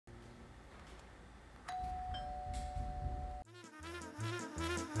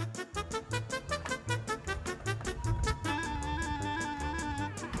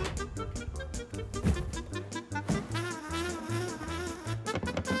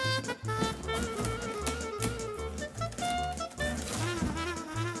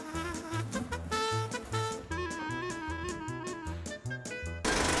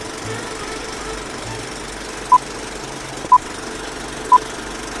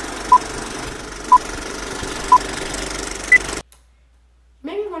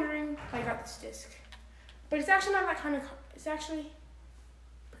actually not that kind of... It's actually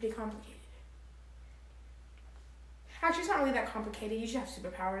pretty complicated. Actually, it's not really that complicated. You should have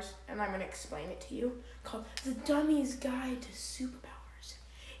superpowers, and I'm going to explain it to you. Called The Dummy's Guide to Superpowers.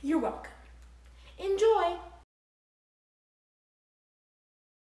 You're welcome. Enjoy!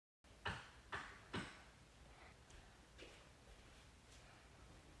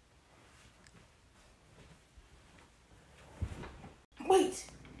 Wait!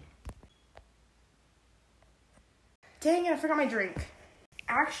 Dang it, I forgot my drink.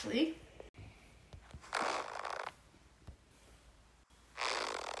 Actually...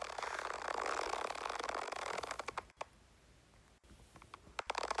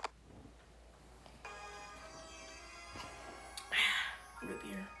 root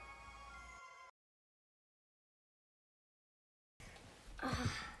beer.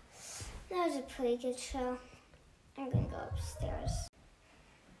 That was a pretty good show. I'm gonna go upstairs.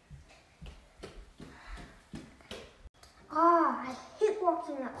 I hate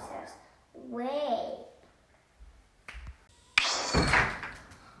walking upstairs. Way.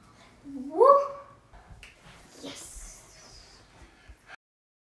 Woo! Yes.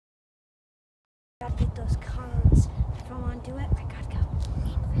 Gotta get those codes. If I want to do it, I gotta go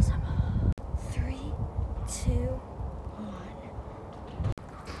invisible. 3, 2, 1.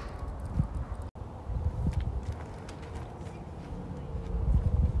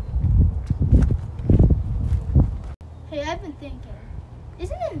 Hey, I've been thinking,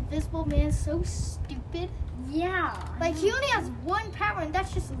 isn't Invisible Man so stupid? Yeah. Like, he only has one power, and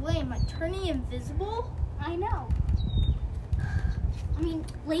that's just lame. Like, turning invisible? I know. I mean,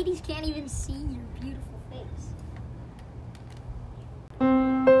 ladies can't even see your beautiful face.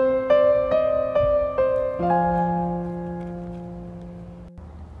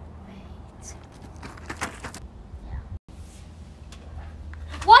 Wait.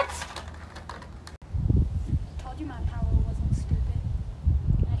 What? I told you my power wasn't stupid.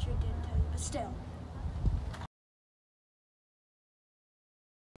 Actually, I didn't tell you, but still.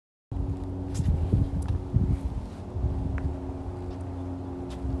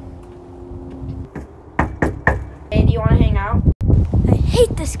 Hey, do you want to hang out? I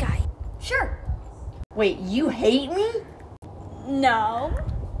hate this guy. Sure. Wait, you hate me? No.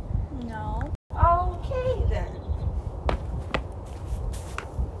 No. Okay, then.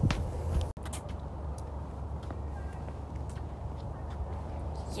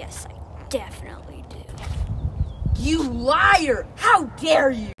 Yes, I definitely do. You liar! How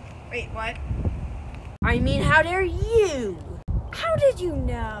dare you? Wait, what? I mean, how dare you? How did you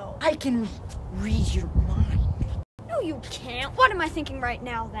know? I can read your mind. No, you can't. What am I thinking right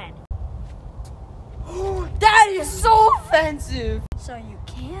now, then? That is so offensive! So you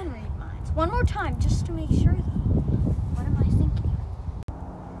can read minds. One more time, just to make sure, though. What am I thinking?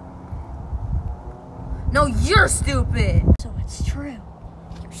 No, you're stupid! So it's true.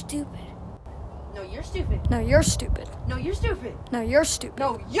 You're stupid. No, you're stupid. No, you're stupid. No, you're stupid. No, you're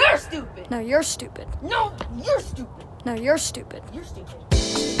stupid. No, you're stupid. No, you're stupid. No, you're stupid. No, you're stupid. You're stupid.